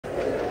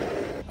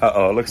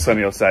Uh-oh, it looks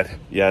sunny outside.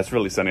 Yeah, it's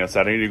really sunny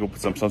outside. I need to go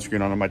put some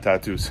sunscreen on my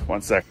tattoos.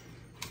 One sec.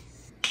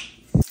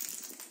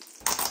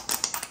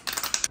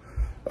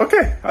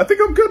 Okay, I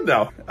think I'm good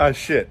now. Ah,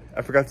 shit.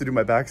 I forgot to do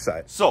my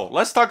backside. So,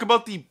 let's talk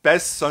about the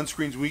best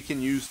sunscreens we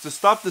can use to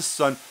stop the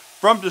sun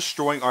from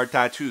destroying our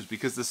tattoos,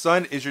 because the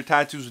sun is your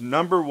tattoo's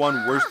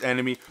 #1 worst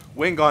enemy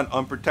when gone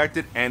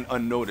unprotected and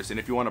unnoticed. And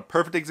if you want a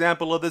perfect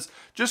example of this,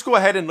 just go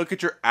ahead and look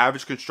at your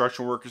average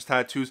construction worker's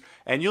tattoos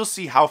and you'll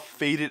see how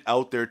faded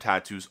out their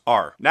tattoos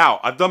are. Now,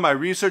 I've done my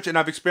research and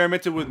I've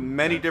experimented with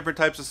many different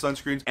types of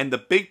sunscreens, and the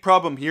big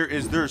problem here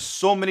is there's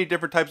so many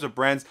different types of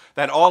brands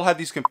that all have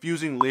these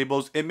confusing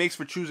labels. It makes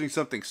for choosing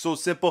something so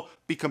simple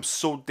becomes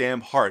so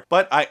damn hard.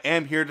 But I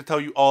am here to tell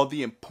you all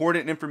the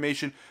important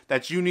information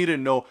that you need to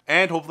know,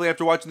 and hopefully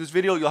after watching this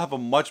video, you'll have a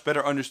much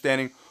better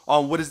understanding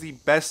on what is the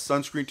best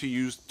sunscreen to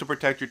use to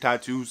protect your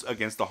tattoos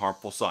against the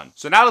harmful sun.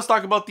 So now let's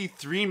talk about the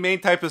 3 main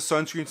types of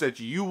sunscreens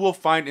that you will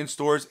find in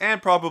stores and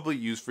probably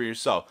use for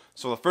yourself.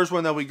 So the first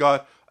one that we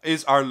got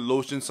is our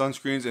lotion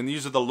sunscreens, and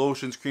these are the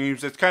lotions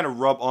creams that kind of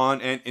rub on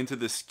and into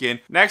the skin.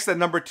 Next, at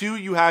number 2,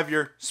 you have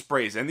your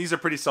sprays, and these are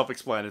pretty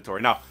self-explanatory.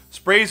 Now,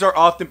 sprays are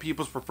often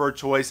people's preferred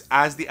choice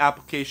as the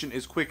application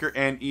is quicker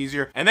and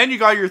easier. And then you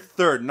got your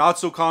third, not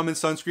so common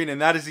sunscreen,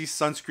 and that is these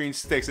sunscreen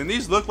sticks. And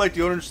these look like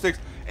deodorant sticks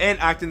and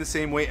act in the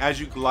same way as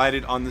you glide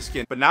it on the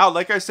skin. But now,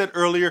 like I said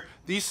earlier,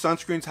 these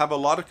sunscreens have a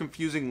lot of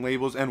confusing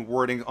labels and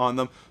wording on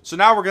them. So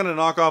now we're going to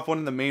knock off one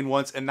of the main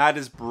ones, and that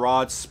is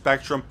broad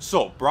spectrum.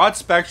 So broad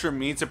spectrum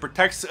means it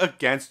protects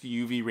against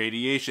UV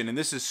radiation, and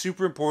this is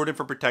super important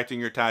for protecting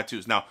your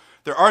tattoos. Now,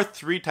 there are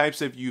 3 types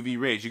of UV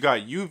rays. You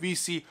got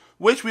UVC,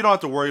 which we don't have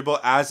to worry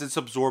about as it's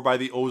absorbed by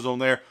the ozone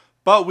layer.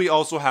 But we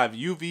also have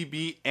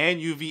UVB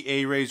and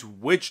UVA rays,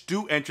 which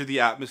do enter the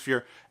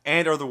atmosphere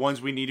and are the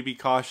ones we need to be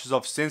cautious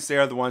of, since they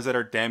are the ones that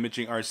are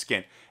damaging our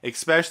skin.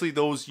 Especially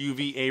those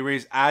UVA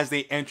rays, as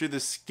they enter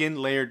the skin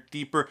layer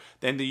deeper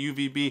than the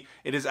UVB.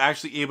 It is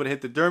actually able to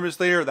hit the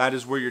dermis layer. That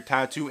is where your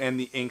tattoo and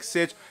the ink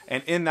sits,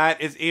 and in that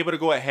is able to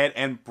go ahead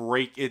and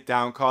break it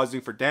down, causing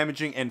for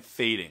damaging and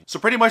fading. So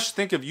pretty much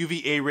think of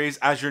UVA rays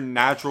as your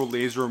natural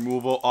laser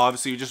removal,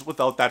 obviously just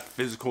without that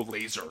physical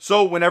laser.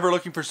 So whenever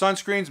looking for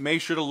sunscreens,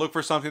 make sure to look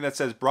for something that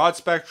says broad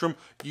spectrum,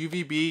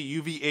 UVB,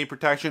 UVA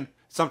protection.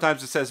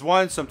 Sometimes it says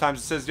one,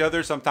 sometimes it says the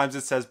other, sometimes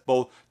it says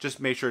both. Just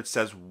make sure it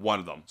says one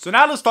of them. So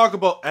now let's talk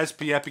about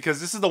SPF,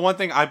 because this is the one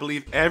thing I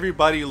believe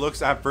everybody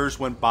looks at first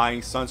when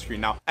buying sunscreen.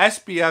 Now,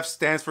 SPF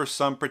stands for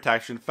sun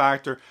protection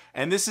factor,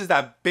 and this is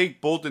that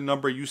big bolded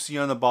number you see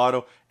on the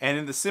bottle. And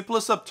in the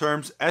simplest of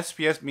terms,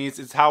 SPF means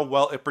it's how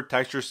well it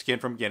protects your skin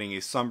from getting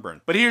a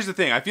sunburn. But here's the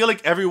thing, I feel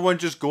like everyone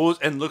just goes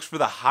and looks for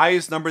the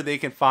highest number they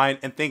can find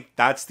and think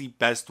that's the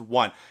best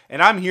one.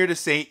 And I'm here to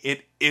say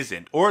it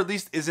isn't, or at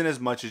least isn't as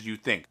much as you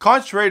think.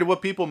 Contrary to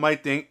what people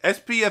might think,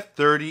 SPF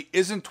 30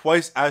 isn't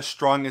twice as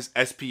strong as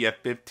SPF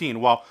 15.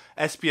 While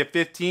SPF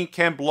 15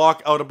 can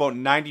block out about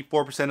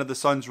 94% of the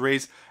sun's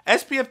rays,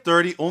 SPF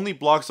 30 only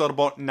blocks out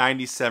about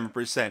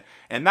 97%.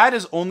 And that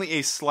is only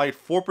a slight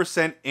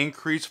 4%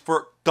 increase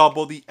for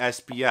double the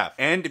SPF.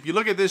 And if you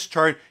look at this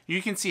chart,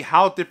 you can see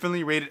how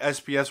differently rated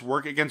SPFs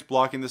work against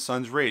blocking the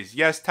sun's rays.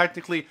 Yes,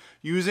 technically,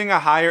 using a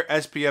higher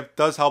SPF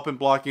does help in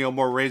blocking out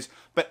more rays,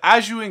 but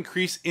as you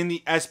increase in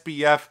the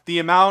SPF, the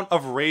amount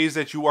of rays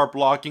that you are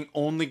blocking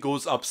only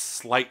goes up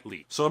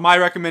slightly. So my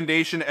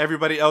recommendation to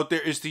everybody out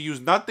there is to use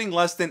nothing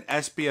less than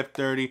SPF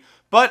 30.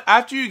 But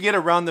after you get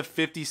around the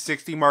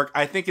 50-60 mark,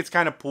 I think it's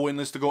kind of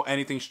pointless to go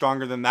anything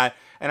stronger than that.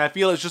 And I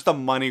feel it's just a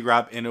money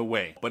grab in a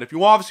way. But if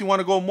you obviously want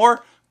to go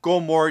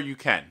more, you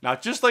can. Now,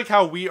 just like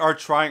how we are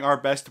trying our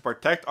best to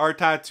protect our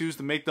tattoos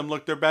to make them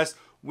look their best,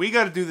 we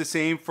got to do the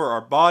same for our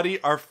body,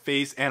 our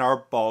face, and our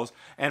balls.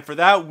 And for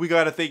that, we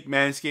got to thank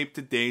Manscaped,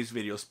 today's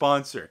video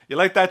sponsor. You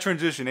like that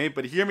transition, eh?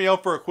 But hear me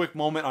out for a quick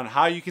moment on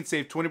how you can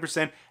save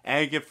 20%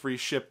 and get free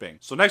shipping.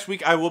 So next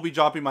week, I will be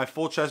dropping my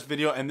full chest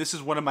video, and this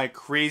is one of my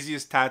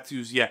craziest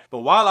tattoos yet. But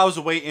while I was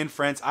away in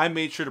France, I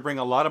made sure to bring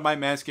a lot of my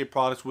Manscaped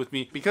products with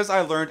me, because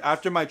I learned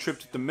after my trip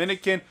to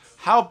Dominican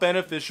how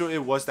beneficial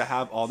it was to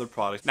have all the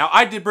products. Now,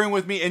 I did bring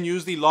with me and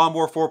use the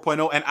Lawnmower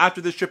 4.0, and after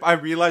this trip, I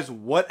realized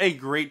what a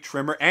great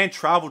trimmer and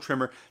travel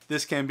trimmer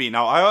this can be.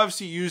 Now, I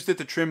obviously used it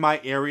to trim my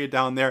area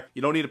down there.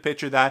 You don't need to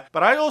picture that.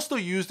 But I also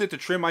used it to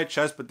trim my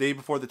chest the day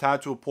before the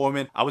tattoo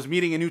appointment. I was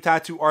meeting a new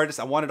tattoo artist.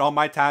 I wanted all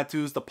my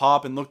tattoos to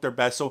pop and look their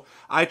best. So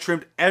I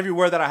trimmed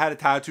everywhere that I had a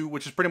tattoo,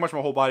 which is pretty much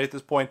my whole body at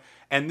this point.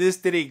 And this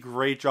did a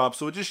great job.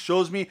 So it just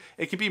shows me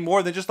it can be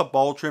more than just a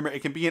ball trimmer.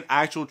 It can be an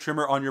actual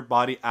trimmer on your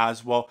body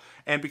as well.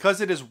 And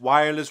because it is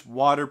wireless,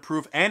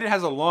 waterproof, and it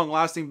has a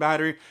long-lasting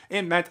battery,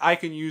 it meant I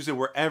can use it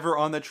wherever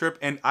on the trip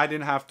and I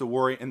didn't have to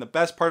worry. And the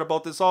best part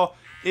about this all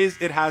is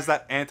it has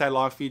that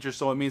anti-lock feature.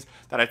 So it means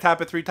that I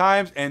tap it 3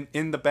 times and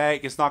in the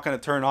bag, it's not going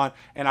to turn on.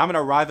 And I'm going to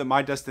arrive at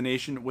my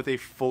destination with a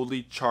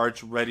fully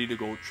charged, ready to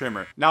go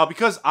trimmer. Now,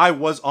 because I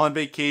was on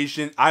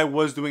vacation, I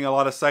was doing a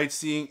lot of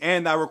sightseeing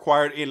and that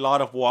required a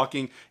lot of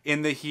walking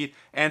in the heat.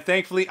 And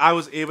thankfully I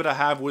was able to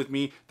have with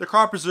me the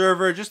car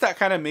preserver just to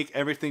kind of make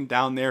everything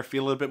down there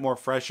feel a little bit more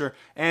fresher.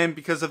 And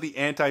because of the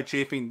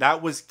anti-chafing,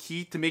 that was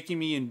key to making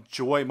me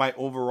enjoy my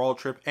overall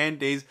trip and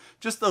days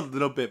just a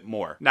little bit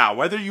more. Now,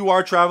 whether you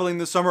are traveling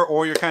this summer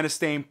or you're kind of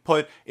staying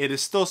put, it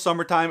is still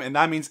summertime, and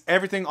that means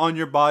everything on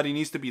your body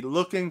needs to be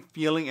looking,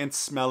 feeling, and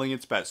smelling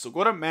its best. So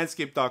go to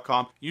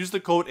manscaped.com, use the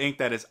code INK,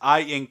 that is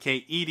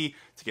INKED,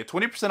 to get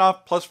 20%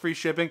 off plus free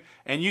shipping,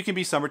 and you can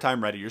be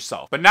summertime ready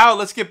yourself. But now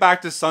let's get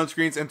back to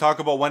sunscreens and talk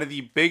about one of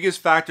the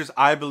biggest factors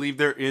I believe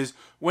there is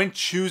when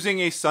choosing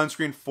a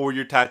sunscreen for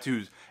your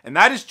tattoos. And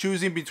that is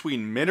choosing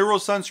between mineral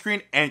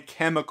sunscreen and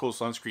chemical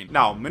sunscreen.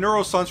 Now,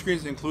 mineral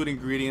sunscreens include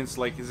ingredients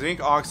like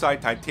zinc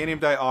oxide, titanium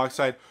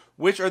dioxide,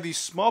 which are these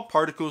small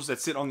particles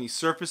that sit on the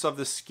surface of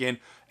the skin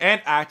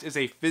and act as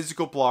a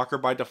physical blocker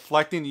by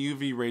deflecting the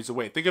UV rays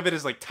away. Think of it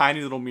as like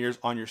tiny little mirrors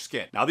on your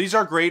skin. Now, these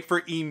are great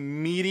for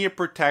immediate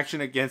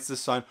protection against the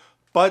sun,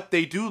 but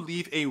they do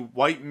leave a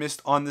white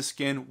mist on the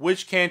skin,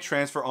 which can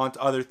transfer onto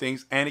other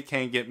things, and it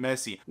can get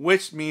messy,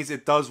 which means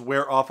it does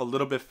wear off a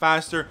little bit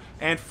faster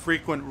and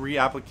frequent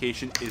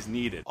reapplication is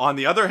needed. On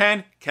the other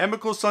hand,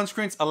 chemical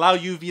sunscreens allow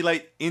UV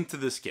light into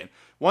the skin.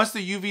 Once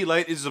the UV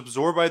light is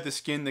absorbed by the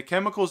skin, the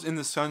chemicals in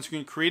the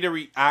sunscreen create a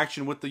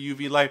reaction with the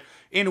UV light,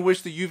 in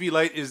which the UV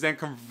light is then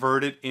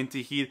converted into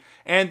heat,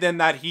 and then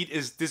that heat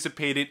is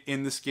dissipated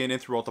in the skin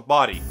and throughout the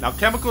body. Now,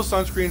 chemical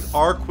sunscreens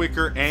are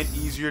quicker and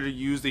easier to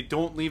use. They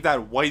don't leave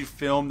that white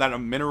film that a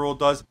mineral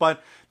does,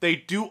 but they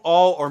do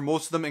all or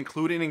most of them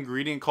include an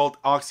ingredient called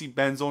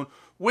oxybenzone,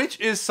 which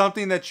is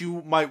something that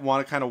you might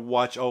want to kind of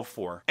watch out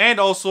for. And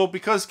also,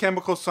 because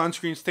chemical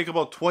sunscreens take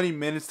about 20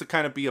 minutes to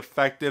kind of be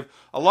effective,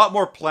 a lot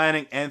more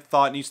planning and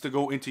thought needs to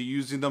go into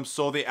using them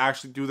so they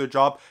actually do their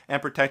job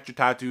and protect your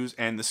tattoos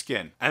and the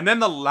skin. And then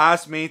the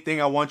last main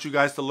thing I want you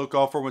guys to look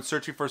out for when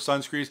searching for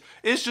sunscreens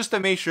is just to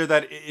make sure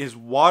that it is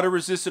water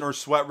resistant or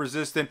sweat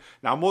resistant.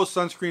 Now, most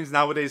sunscreens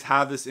nowadays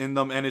have this in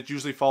them, and it's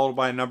usually followed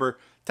by a number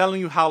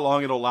telling you how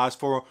long it'll last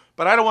for,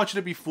 but I don't want you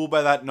to be fooled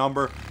by that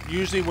number.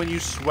 Usually when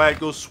you sweat,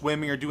 go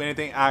swimming, or do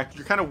anything active,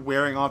 you're kind of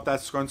wearing off that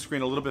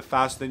sunscreen a little bit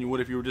faster than you would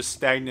if you were just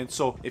stagnant.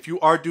 So if you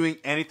are doing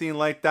anything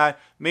like that,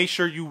 make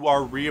sure you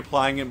are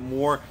reapplying it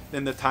more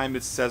than the time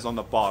it says on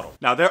the bottle.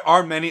 Now, there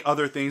are many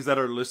other things that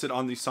are listed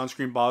on these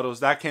sunscreen bottles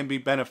that can be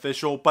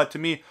beneficial, but to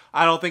me,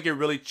 I don't think it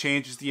really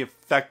changes the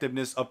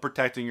effectiveness of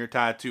protecting your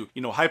tattoo.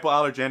 You know,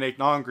 hypoallergenic,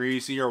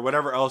 non-greasy, or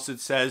whatever else it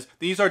says.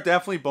 These are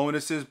definitely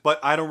bonuses, but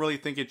I don't really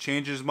think it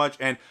changes much,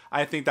 and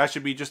I think that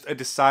should be just a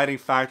deciding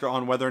factor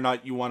on whether or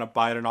not you want to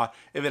buy it or not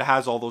if it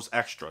has all those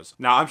extras.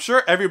 Now, I'm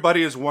sure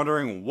everybody is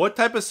wondering, what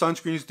type of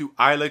sunscreens do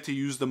I like to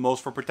use the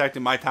most for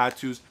protecting my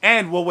tattoos,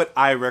 and what would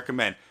I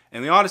recommend?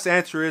 And the honest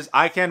answer is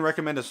I can't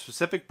recommend a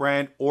specific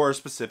brand or a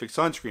specific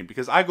sunscreen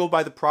because I go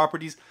by the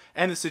properties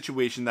and the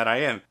situation that I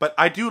am. But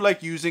I do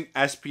like using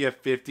SPF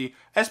 50.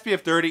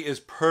 SPF 30 is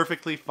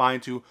perfectly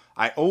fine too.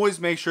 I always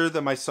make sure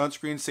that my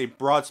sunscreens say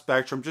broad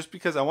spectrum just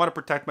because I want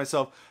to protect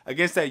myself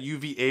against that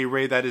UVA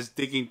ray that is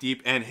digging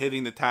deep and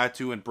hitting the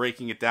tattoo and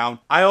breaking it down.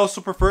 I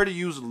also prefer to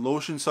use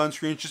lotion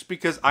sunscreens just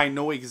because I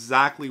know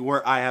exactly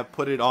where I have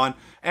put it on,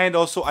 and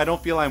also I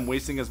don't feel I'm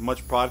wasting as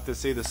much product as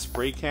say the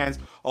spray cans,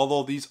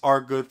 although these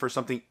are good for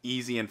something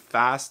easy and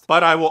fast.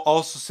 But I will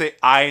also say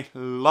I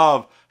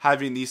love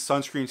having these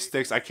sunscreen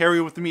sticks. I carry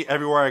it with me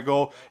everywhere I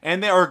go,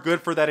 and they are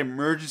good for that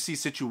emergency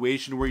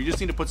situation where you just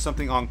need to put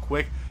something on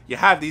quick. You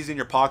have these in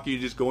your pocket, you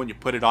just go and you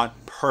put it on.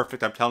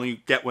 Perfect, I'm telling you,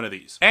 get one of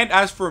these. And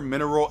as for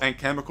mineral and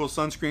chemical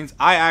sunscreens,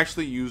 I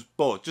actually use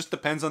both. Just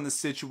depends on the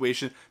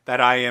situation that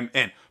I am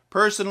in.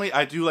 Personally,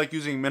 I do like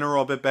using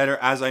mineral a bit better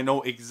as I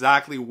know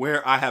exactly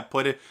where I have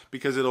put it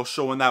because it'll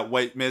show in that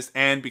white mist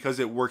and because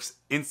it works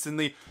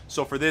instantly.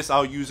 So for this,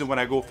 I'll use it when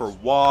I go for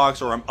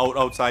walks or I'm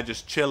outside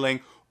just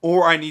chilling,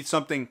 or I need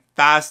something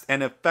fast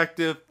and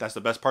effective. That's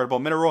the best part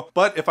about mineral.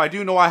 But if I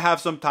do know I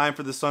have some time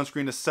for the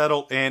sunscreen to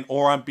settle in,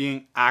 or I'm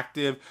being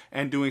active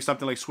and doing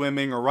something like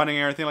swimming or running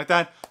or anything like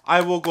that,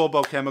 I will go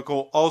about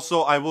chemical.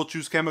 Also, I will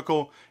choose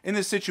chemical in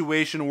this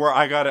situation where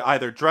I gotta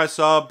either dress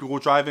up, go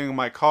driving in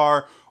my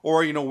car,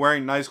 or, you know,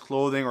 wearing nice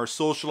clothing or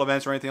social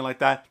events or anything like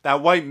that.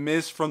 That white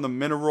mist from the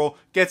mineral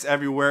gets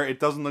everywhere. It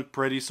doesn't look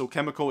pretty, so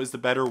chemical is the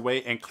better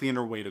way and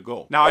cleaner way to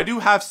go. Now, I do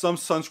have some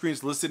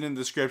sunscreens listed in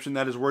the description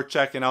that is worth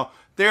checking out.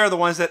 They are the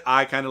ones that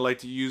I kind of like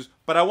to use,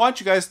 but I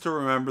want you guys to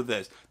remember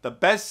this. The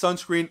best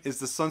sunscreen is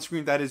the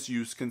sunscreen that is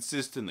used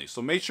consistently.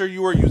 So make sure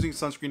you are using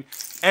sunscreen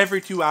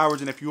every 2 hours,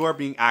 and if you are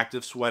being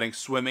active, sweating,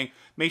 swimming,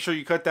 make sure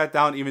you cut that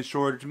down even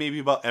shorter to maybe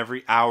about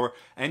every hour,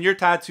 and your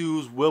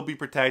tattoos will be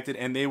protected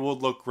and they will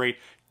look great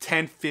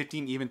 10,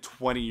 15, even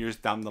 20 years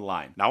down the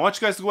line. Now, I want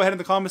you guys to go ahead in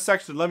the comment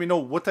section and let me know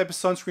what type of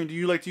sunscreen do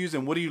you like to use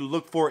and what do you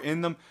look for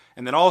in them.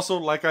 And then also,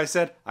 like I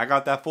said, I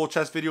got that full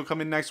chest video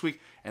coming next week,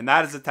 and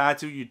that is a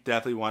tattoo you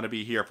definitely want to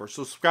be here for.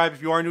 So subscribe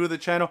if you are new to the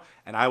channel,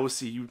 and I will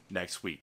see you next week.